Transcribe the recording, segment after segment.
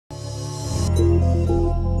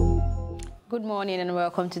Good morning and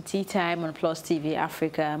welcome to Tea Time on Plus TV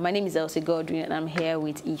Africa. My name is Elsie Godwin and I'm here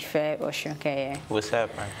with Ife Oshunkeye. What's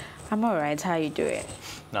up, man? I'm all right. How you doing?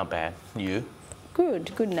 Not bad. You?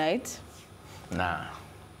 Good. Good night. Nah.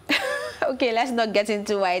 Okay, let's not get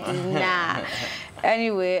into why it is nah.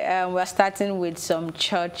 Anyway, we're starting with some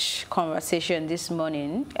church conversation this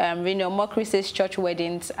morning. Reno Omokri says church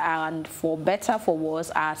weddings, and for better for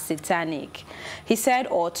worse, are satanic. He said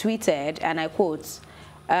or tweeted, and I quote,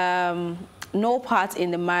 no part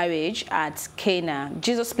in the marriage at Cana.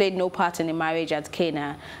 Jesus played no part in the marriage at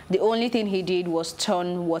Cana. The only thing he did was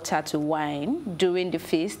turn water to wine during the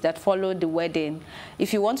feast that followed the wedding.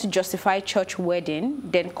 If you want to justify church wedding,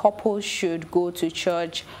 then couples should go to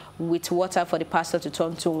church with water for the pastor to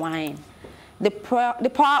turn to wine. The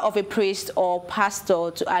power of a priest or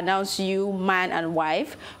pastor to announce you man and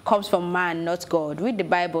wife comes from man, not God. Read the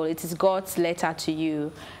Bible. It is God's letter to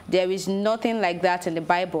you. There is nothing like that in the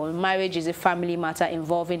Bible. Marriage is a family matter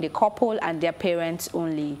involving the couple and their parents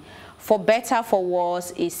only. For better, for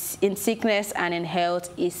worse, is in sickness and in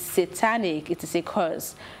health is satanic. It is a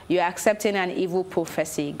curse. You are accepting an evil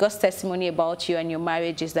prophecy. God's testimony about you and your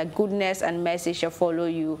marriage is that goodness and mercy shall follow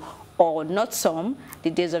you, or not some, the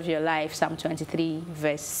days of your life. Psalm 23,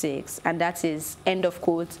 verse 6. And that is end of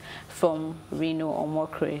quote from Reno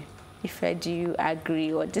Omokri. Ife, do you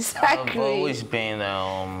agree or disagree? I've always been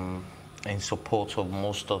in support of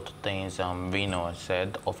most of the things Reno has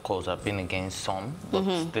said. Of course, I've been against some,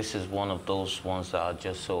 but this is one of those ones that are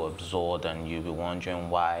just so absurd, and you'll be wondering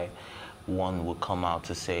why one would come out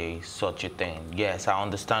to say such a thing. Yes, I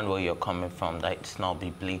understand where you're coming from, that it's not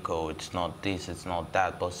biblical, it's not this, it's not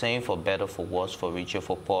that, but saying for better, for worse, for richer,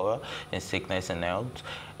 for poorer, in sickness and health,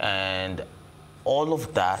 and all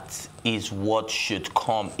of that is what should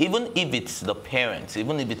come, even if it's the parents,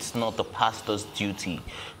 even if it's not the pastor's duty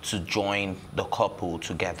to join the couple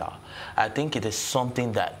together. I think it is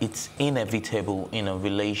something that it's inevitable in a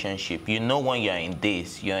relationship. You know, when you're in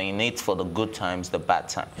this, you're in it for the good times, the bad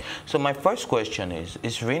times. So my first question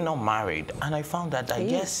is Reno married? And I found out that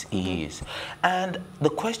yes, he is. And the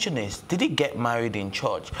question is, did he get married in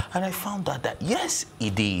church? And I found out that yes, he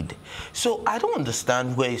did. So I don't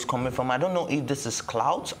understand where he's coming from. I don't know if this is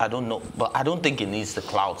clout. I don't know, but I don't think it needs the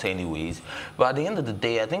clout anyways. But at the end of the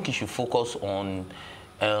day, I think he should focus on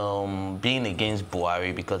being against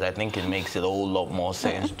Buhari, because I think it makes it a whole lot more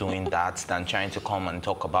sense doing that than trying to come and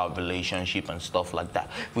talk about relationship and stuff like that.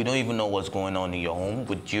 We don't even know what's going on in your home.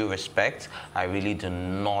 With due respect, I really do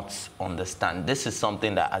not understand. This is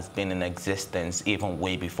something that has been in existence even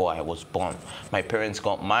way before I was born. My parents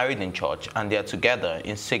got married in church, and they're together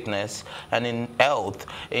in sickness and in health,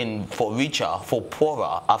 for richer, for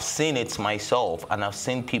poorer. I've seen it myself, and I've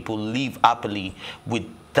seen people live happily with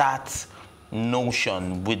that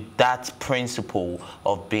notion, with that principle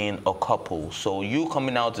of being a couple. So you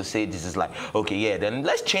coming out to say this is like, okay, yeah, then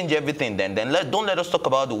let's change everything then don't let us talk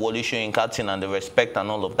about the Wally Soyinka thing and the respect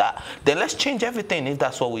and all of that. Then let's change everything if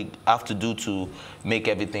that's what we have to do to make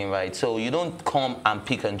everything right. So you don't come and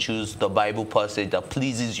pick and choose the Bible passage that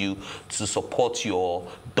pleases you to support your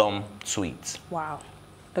dumb tweets. Wow.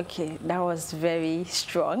 Okay, that was very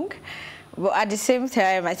strong. But at the same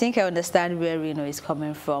time, I think I understand where Reno is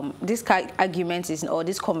coming from. This argument is, or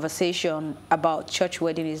this conversation about church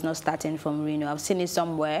wedding is not starting from Reno. I've seen it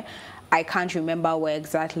somewhere. I can't remember where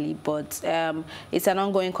exactly, but it's an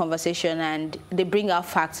ongoing conversation, and they bring out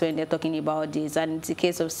facts when they're talking about this. And it's a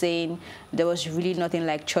case of saying there was really nothing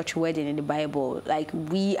like church wedding in the Bible. Like,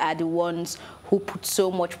 we are the ones who put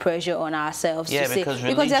so much pressure on ourselves to say,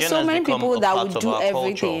 because there's so many people that would do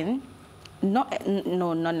everything. Culture. No,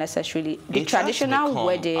 not necessarily. The traditional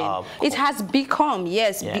wedding, it has become,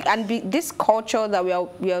 yes, and this culture that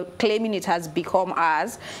we are claiming it has become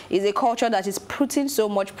as is a culture that is putting so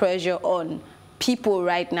much pressure on people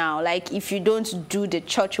right now. Like, if you don't do the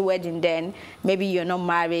church wedding, then maybe you're not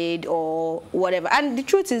married or whatever. And the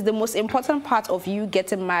truth is, the most important part of you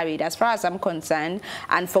getting married, as far as I'm concerned,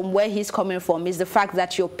 and from where he's coming from, is the fact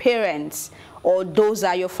that your parents or those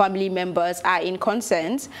are your family members are in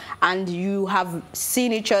consent, and you have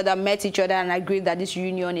seen each other, met each other, and agreed that this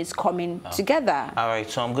union is coming together. All right,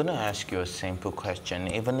 so I'm going to ask you a simple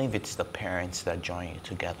question. Even if it's the parents that join you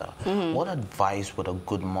together, what advice would a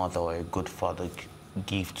good mother or a good father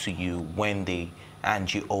give to you when they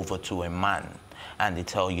hand you over to a man? and they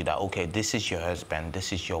tell you that, okay, this is your husband,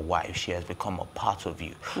 this is your wife, she has become a part of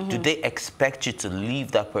you. Do they expect you to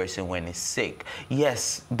leave that person when he's sick?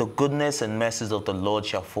 Yes, the goodness and mercies of the Lord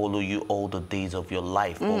shall follow you all the days of your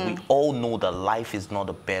life. But we all know that life is not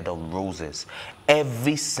a bed of roses.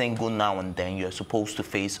 Every single now and then you're supposed to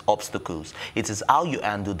face obstacles. It is how you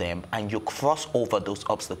handle them and you cross over those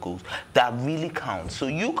obstacles that really count. So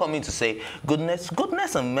you coming to say, goodness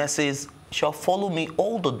and mercies shall follow me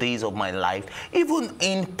all the days of my life, even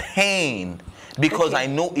in pain, because I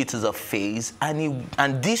know it is a phase,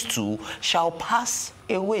 and these two shall pass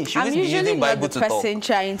away. I'm usually not the person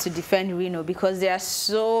trying to defend Reno, because there are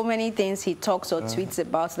so many things he talks or tweets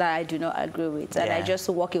about that I do not agree with, and I just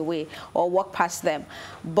walk away or walk past them.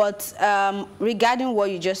 But regarding what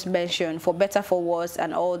you just mentioned, for better, for worse,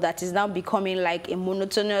 and all that is now becoming like a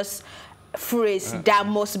monotonous phrase that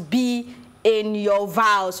must be in your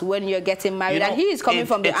vows when you're getting married. You know, and he is coming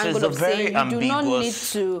from the angle of saying you do not need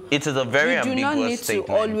to, it is a very ambiguous statement. You do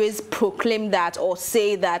not need to always proclaim that or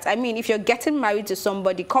say that. I mean, if you're getting married to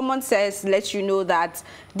somebody, common sense lets you know that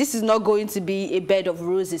this is not going to be a bed of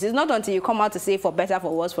roses. It's not until you come out to say for better,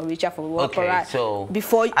 for worse, for richer, for worse, for right, so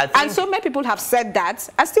before. And so many people have said that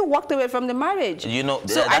and still walked away from the marriage. You know,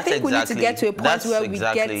 so I think we need to get to a point where we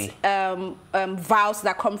get vows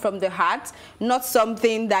that come from the heart, not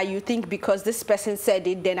something that you think because this person said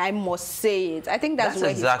it, then I must say it. I think that's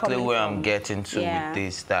where exactly he's where from. I'm getting to with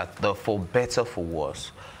this, that the for better, for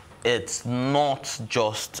worse, it's not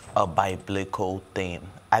just a biblical thing.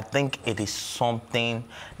 I think it is something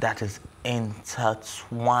that is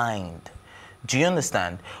intertwined. Do you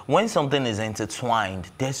understand? When something is intertwined,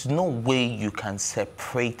 there's no way you can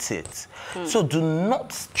separate it. So do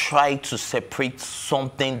not try to separate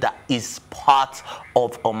something that is part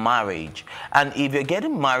of a marriage. And if you're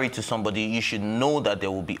getting married to somebody, you should know that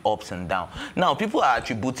there will be ups and downs. Now, people are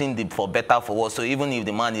attributing the for better, for worse. So even if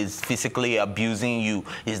the man is physically abusing you,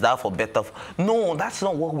 is that for better? No, that's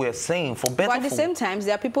not what we're saying. For better. But at the same time,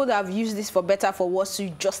 there are people that have used this for better, for worse to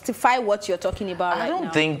justify what you're talking about right now. I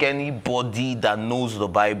don't think anybody that knows the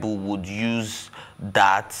Bible would use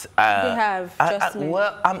that. They have, trust me.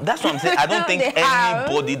 Well, that's what I'm saying. I don't think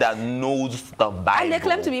anybody that knows the Bible. And they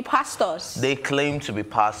claim to be pastors. They claim to be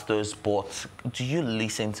pastors, but do you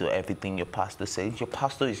listen to everything your pastor says? Your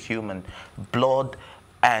pastor is human. Blood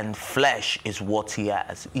and flesh is what he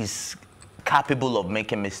has. He's capable of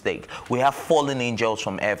making mistakes. We have fallen angels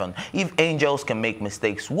from heaven. If angels can make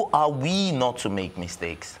mistakes, who are we not to make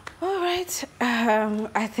mistakes? All right.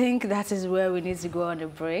 I think that is where we need to go on a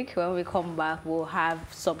break. When we come back, we'll have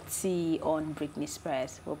some tea on Britney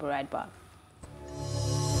Spears. We'll be right back.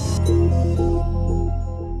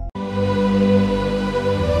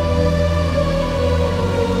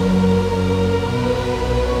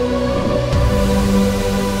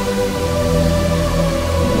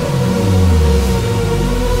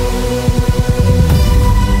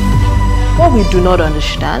 What we do not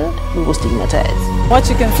understand, we will stigmatize. What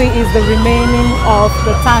you can see is the remaining of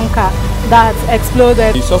the tanker that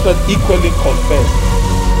exploded. The suspect equally confessed.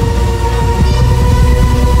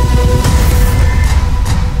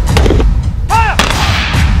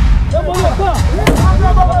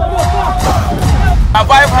 A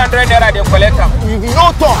 500 naira they collect them. If you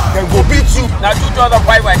no talk, then go beat you. Now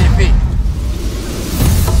 2,500 they pay.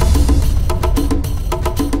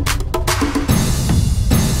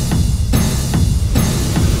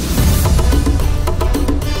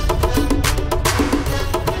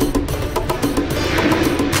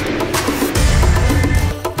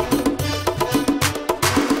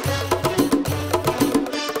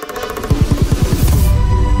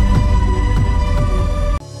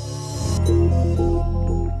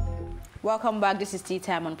 Welcome back. This is Tea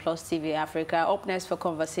Time on Plus TV Africa. Up next for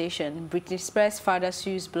conversation, Britney Spears' father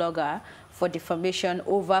sues blogger for defamation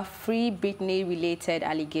over free Britney-related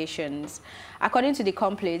allegations. According to the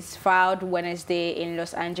complaints filed Wednesday in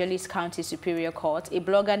Los Angeles County Superior Court, a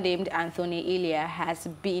blogger named Anthony Elia has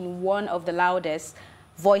been one of the loudest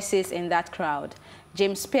voices in that crowd.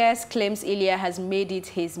 James Spears claims Elia has made it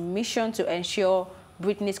his mission to ensure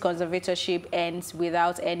Britney's conservatorship ends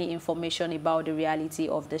without any information about the reality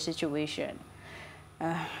of the situation.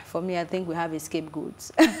 For me, I think we have a scapegoat.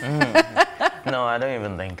 No, I don't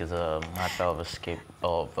even think it's a matter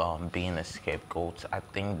of being a scapegoat. I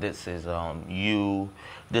think this is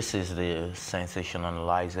this is the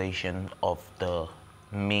sensationalization of the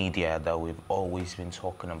media that we've always been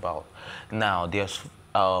talking about. Now, there's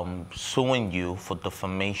suing you for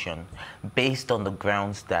defamation based on the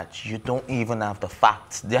grounds that you don't even have the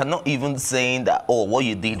facts. They are not even saying that, oh, what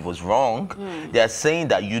you did was wrong. They are saying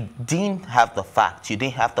that you didn't have the facts, you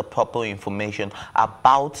didn't have the proper information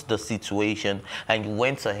about the situation, and you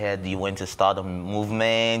went ahead, you went to start a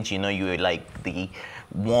movement, you know, you were like the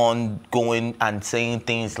one going and saying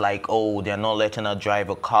things like, oh, they're not letting her drive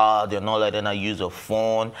a car, they're not letting her use a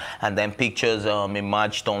phone, and then pictures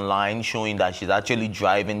emerged online showing that she's actually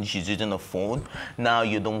driving, she's using a phone. Now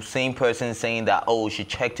you're the same person saying that, oh, she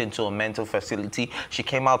checked into a mental facility, she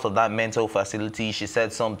came out of that mental facility, she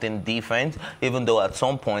said something different, even though at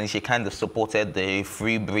some point she kind of supported the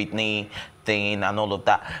Free Britney thing and all of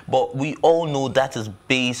that. But we all know that is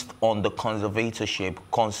based on the conservatorship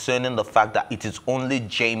concerning the fact that it is only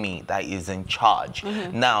Jamie that is in charge.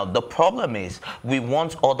 Now, the problem is we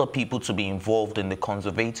want other people to be involved in the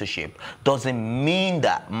conservatorship. Doesn't mean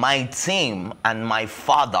that my team and my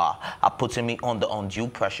father are putting me under undue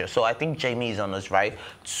pressure. So I think Jamie is on his right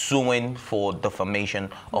suing for defamation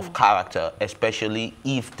of character, especially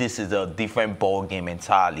if this is a different ball game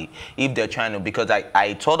entirely. If they're trying to, because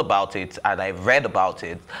I thought about it and I read about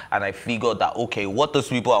it, and I figured that, okay, what those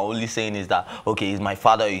people are only saying is that, okay, my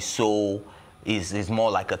father is so, is more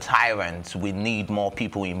like a tyrant, we need more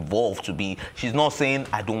people involved to be. She's not saying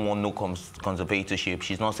I don't want no conservatorship.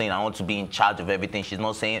 She's not saying I want to be in charge of everything. She's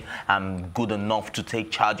not saying I'm good enough to take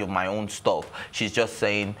charge of my own stuff. She's just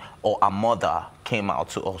saying, or a mother came out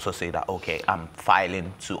to also say that, okay, I'm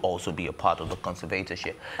filing to also be a part of the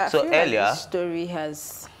conservatorship. So earlier, like this story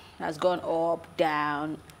has gone up,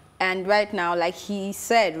 down. And right now, like he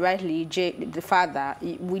said rightly, the father,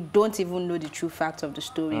 we don't even know the true facts of the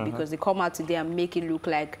story because they come out today and make it look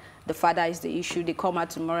like the father is the issue. They come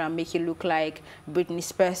out tomorrow and make it look like Britney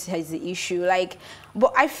Spears has the issue. Like,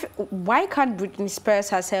 but why can't Britney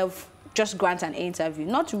Spears herself just grant an interview,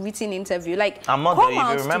 not a written interview? Like, a mother, if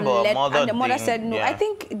you remember, and the mother said no. Yeah. I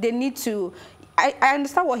think they need to. I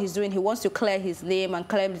understand what he's doing. He wants to clear his name and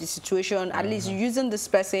clear the situation, at least using this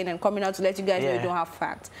person and coming out to let you guys know you don't have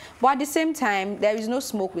facts. But at the same time, there is no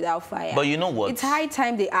smoke without fire. But you know what? It's high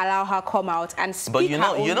time they allow her come out and speak. But you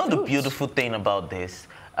know, her own the beautiful thing about this,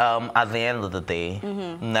 at the end of the day,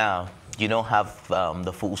 now you don't have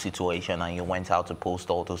the full situation and you went out to post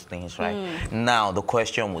all those things, right? Now the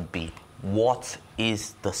question would be, what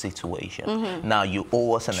is the situation? Now you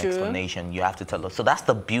owe us an explanation. You have to tell us. So that's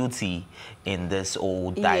the beauty in this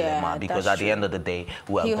old dilemma, because at the end of the day,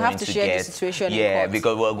 we're going to share the situation in court.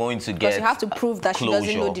 Because we're going to get because you have to prove that closure.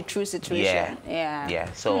 She doesn't know the true situation.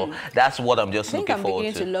 So that's what I'm just looking forward to.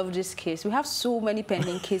 I'm beginning to love this case. We have so many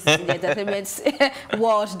pending cases in the entertainment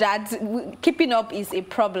world that keeping up is a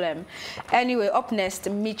problem. Anyway, up next,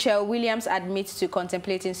 Michelle Williams admits to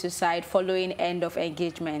contemplating suicide following end of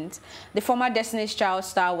engagement. The former Destiny's Child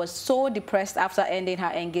star was so depressed after ending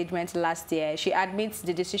her engagement last year. She admits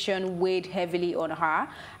the decision weighed heavily on her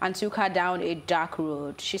and took her down a dark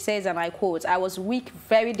road. She says, and I quote, "I was weak,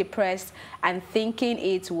 very depressed, and thinking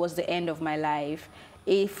it was the end of my life.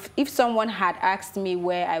 If someone had asked me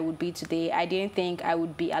where I would be today, I didn't think I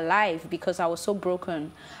would be alive because I was so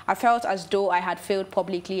broken. I felt as though I had failed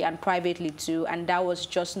publicly and privately too, and that was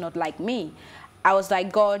just not like me. I was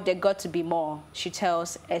like, God, there got to be more," she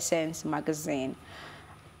tells Essence magazine.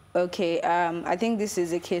 Okay, I think this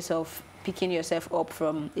is a case of picking yourself up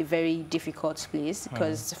from a very difficult place,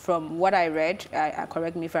 because from what I read,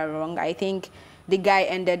 correct me if I'm wrong, I think the guy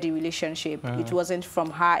ended the relationship. It wasn't from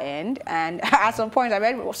her end. And at some point, I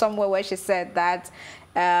read somewhere where she said that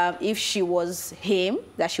if she was him,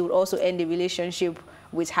 that she would also end the relationship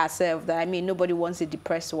with herself. That, I mean, nobody wants a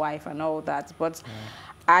depressed wife and all that. But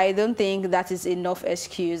I don't think that is enough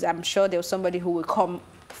excuse. I'm sure there was somebody who will come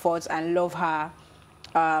forth and love her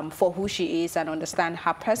for who she is and understand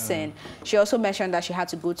her person. She also mentioned that she had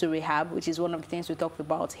to go to rehab, which is one of the things we talked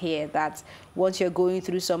about here, that once you're going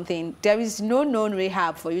through something, there is no known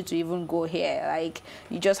rehab for you to even go here. Like,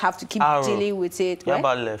 you just have to keep dealing with it. Yeah,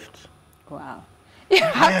 about left. Wow. You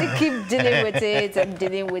have to keep dealing with it and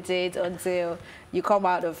dealing with it until you come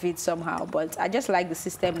out of it somehow. But I just like the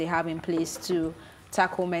system they have in place to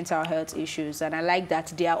tackle mental health issues, and I like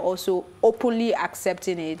that they are also openly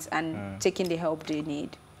accepting it and taking the help they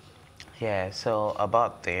need. Yeah, so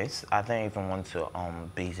about this, I don't even want to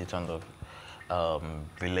base it on the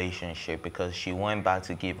relationship, because she went back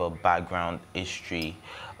to give a background history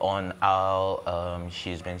on how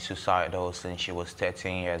she's been suicidal since she was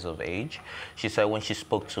 13 years of age. She said when she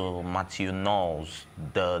spoke to Matthew Knowles,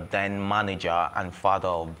 the then manager and father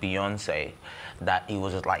of Beyonce, that he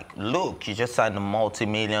was like, look, you just signed a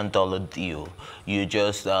multi-million-dollar deal. You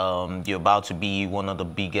just, you're about to be one of the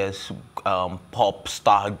biggest pop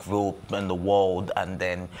star group in the world, and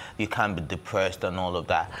then you can't be depressed and all of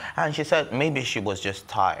that. And she said maybe she was just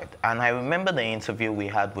tired. And I remember the interview we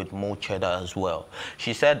had with Mo Cheddar as well.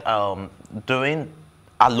 She said during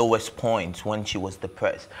her lowest point when she was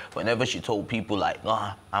depressed, whenever she told people like,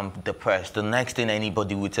 oh, I'm depressed, the next thing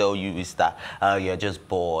anybody will tell you is that you're just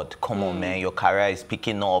bored. Come on, man, your career is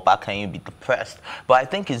picking up. How can you be depressed? But I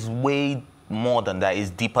think it's way more than that.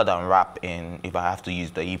 It's deeper than rap, in, if I have to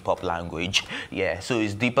use the hip-hop language. Yeah, so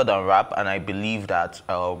it's deeper than rap, and I believe that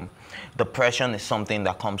depression is something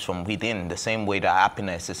that comes from within, the same way that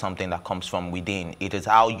happiness is something that comes from within. It is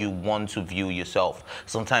how you want to view yourself.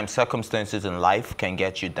 Sometimes circumstances in life can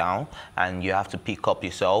get you down, and you have to pick up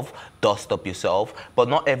yourself, dust up yourself, but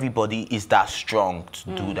not everybody is that strong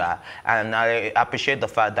to do that. And I appreciate the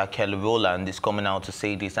fact that Kelly Rowland is coming out to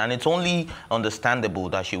say this, and it's only understandable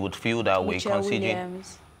that she would feel that way, considering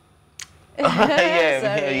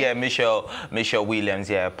yeah, Michelle Williams,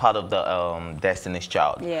 yeah, part of the Destiny's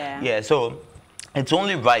Child. Yeah, so it's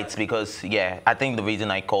only right, because yeah, I think the reason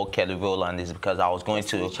I called Kelly Rowland is because I was going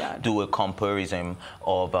to do a comparison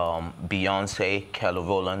of Beyonce, Kelly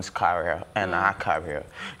Rowland's career and our career.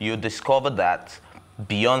 You discover that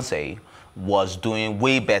Beyonce was doing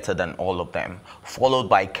way better than all of them, followed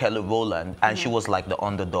by Kelly Rowland, and she was like the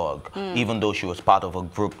underdog, even though she was part of a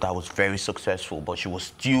group that was very successful, but she was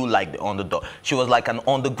still like the underdog. She was like an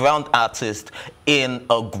underground artist in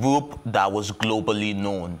a group that was globally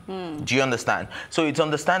known. Do you understand? So it's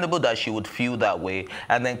understandable that she would feel that way,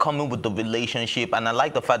 and then coming with the relationship, and I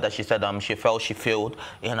like the fact that she said she felt she failed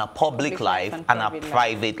in a public life and a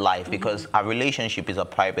private life, because a relationship is a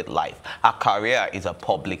private life, a career is a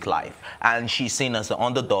public life. And she's seen as the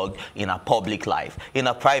underdog in her public life. In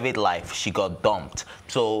her private life, she got dumped.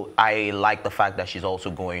 So I like the fact that she's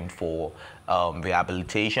also going for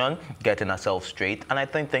rehabilitation, getting herself straight. And I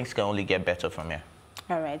think things can only get better from here.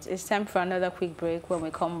 All right, it's time for another quick break. When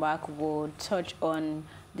we come back, we'll touch on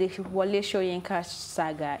the Wole Soyinka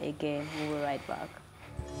saga again. We'll be right back.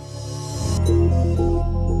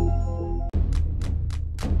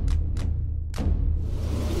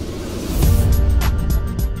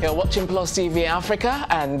 You're watching Plus TV Africa,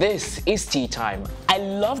 and this is Tea Time. I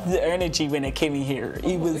loved the energy when I came in here.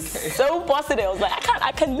 It was so positive. I was like,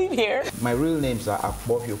 I can't live here. My real names are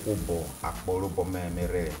Akbofiukubo,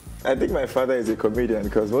 Akborubomemere. I think my father is a comedian,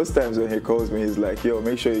 because most times when he calls me, he's like, yo,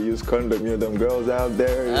 make sure you use condom. You know, them girls out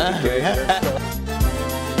there.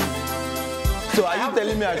 So are you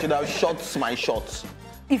telling me I should have shot my shots?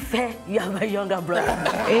 Ife, you have a younger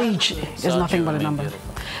brother. Age is nothing but a number.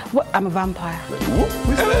 What? I'm a vampire.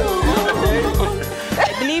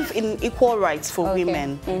 I believe in equal rights for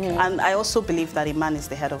women, and I also believe that a man is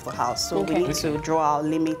the head of the house, so we need to draw our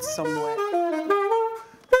limits somewhere.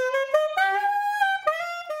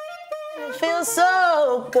 It feels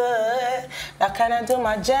so good. Now can I do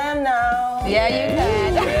my jam now? Yeah, you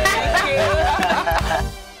can.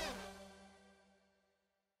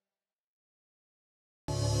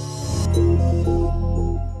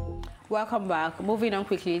 Welcome back. Moving on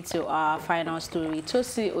quickly to our final story.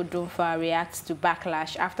 Tosin Odunfa reacts to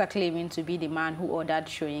backlash after claiming to be the man who ordered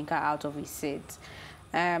Soyinka out of his seat.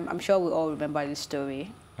 I'm sure we all remember this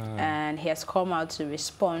story. And he has come out to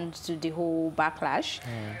respond to the whole backlash.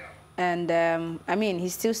 And I mean,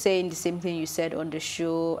 he's still saying the same thing you said on the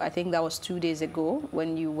show. I think that was 2 days ago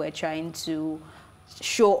when you were trying to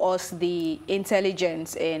show us the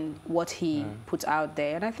intelligence in what he put out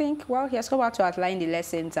there. And I think, well, he has come out to outline the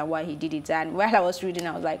lessons and why he did it. And while I was reading,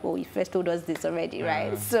 I was like, oh, he first told us this already,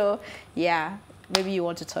 right? So, yeah, maybe you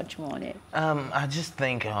want to touch more on it. I just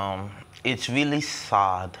think it's really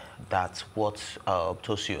sad that what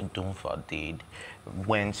Tosin Odunfa did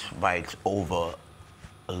went right over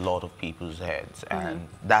a lot of people's heads. And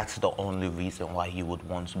that's the only reason why he would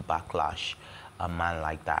want to backlash a man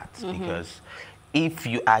like that. Because if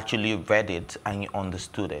you actually read it and you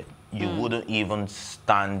understood it, you wouldn't even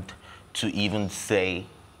stand to even say.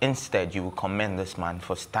 Instead, you would commend this man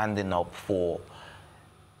for standing up for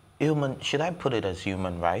human, should I put it as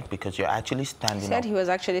human, right? Because you're actually standing He said up. he was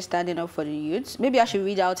actually standing up for the youths. Maybe I should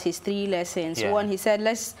read out his 3 lessons. Yeah. One, he said,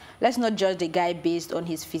 let's not judge the guy based on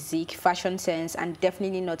his physique, fashion sense, and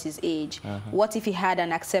definitely not his age. What if he had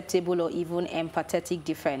an acceptable or even empathetic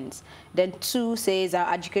defense? Then 2 says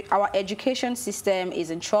our education system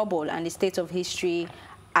is in trouble, and the state of history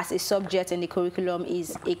as a subject in the curriculum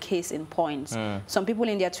is a case in point. Some people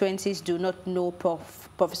in their 20s do not know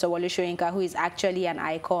Professor Wole Soyinka, who is actually an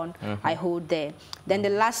icon I hold there. Then the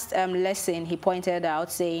last lesson he pointed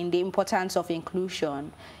out, saying the importance of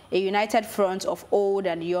inclusion, a united front of old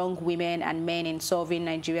and young women and men in solving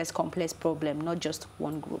Nigeria's complex problem, not just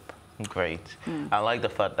one group. Great. I like the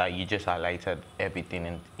fact that you just highlighted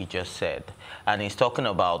everything he just said. And he's talking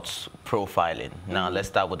about profiling. Now, let's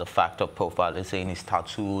start with the fact of profiling, saying he's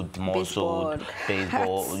tattooed, muscled,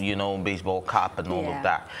 baseball, you know, baseball cap and all of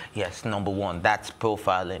that. Yes, number 1, that's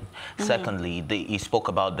profiling. Secondly, he spoke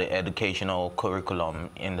about the educational curriculum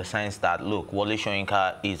in the sense that, look, Wole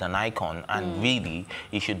Soyinka is an icon, and really,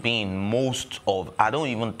 he should be in most of, I don't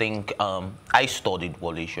even think, I studied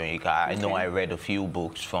Wole Soyinka. I know I read a few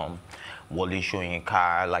books from Wole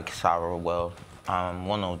Soyinka, like Sarah, well,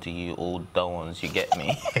 one of the older ones, you get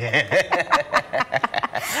me.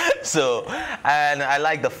 So, and I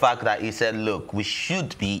like the fact that he said, look, we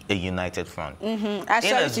should be a united front.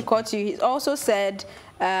 Sorry to cut you. He also said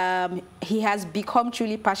he has become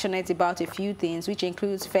truly passionate about a few things, which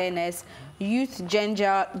includes fairness, youth,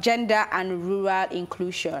 gender, and rural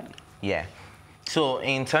inclusion. Yeah. So,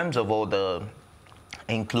 in terms of all the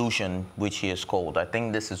inclusion, which he has called, I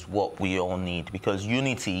think this is what we all need, because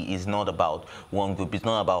unity is not about one group. It's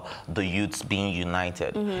not about the youths being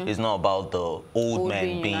united. It's not about the old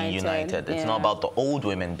men being united. It's not about the old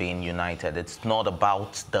women being united. It's not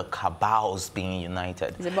about the cabals being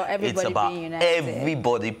united. It's about everybody being united.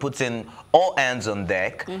 Everybody putting all hands on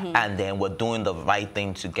deck, and then we're doing the right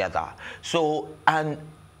thing together. So, and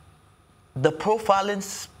the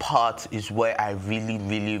profiling part is where I really,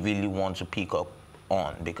 really, really want to pick up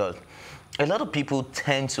on, because a lot of people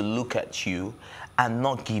tend to look at you and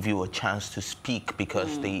not give you a chance to speak,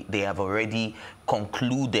 because they have already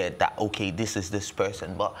concluded that, okay, this is this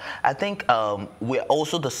person. But I think we're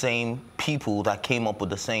also the same people that came up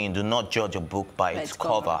with the saying, do not judge a book by its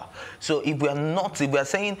cover. So if we're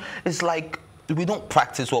saying, it's like we don't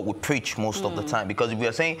practice what we preach most of the time, because if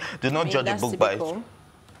we're saying, do not judge a book by its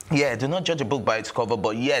do not judge a book by its cover,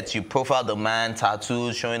 but yet you profile the man,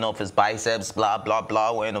 tattoos, showing off his biceps, blah, blah,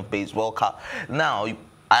 blah, wearing a baseball cap. Now,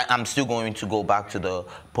 I'm still going to go back to the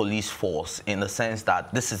police force in the sense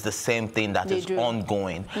that this is the same thing that is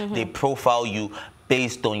ongoing. They profile you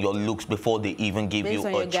based on your looks before they even give you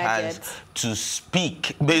a chance to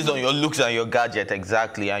speak. Based on your looks and your gadget,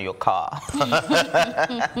 exactly, and your car.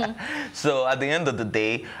 So at the end of the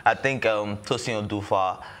day, I think Tosin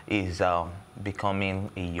Odunfa is becoming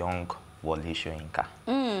a young Wole Soyinka.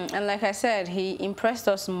 And like I said, he impressed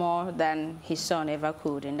us more than his son ever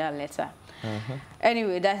could in that letter.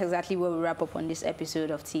 Anyway, that's exactly where we wrap up on this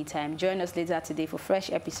episode of Tea Time. Join us later today for a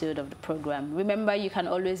fresh episode of the program. Remember, you can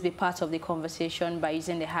always be part of the conversation by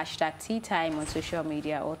using the hashtag Tea Time on social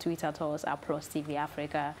media or tweet at us at +TV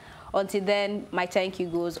Africa. Until then, my thank you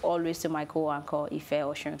goes always to my co-anchor, Ife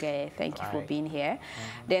Oshunke. Thank you for being here.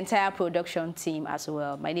 The entire production team as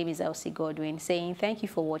well. My name is Elsie Godwin, saying thank you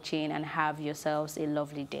for watching and have yourselves a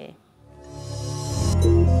lovely day.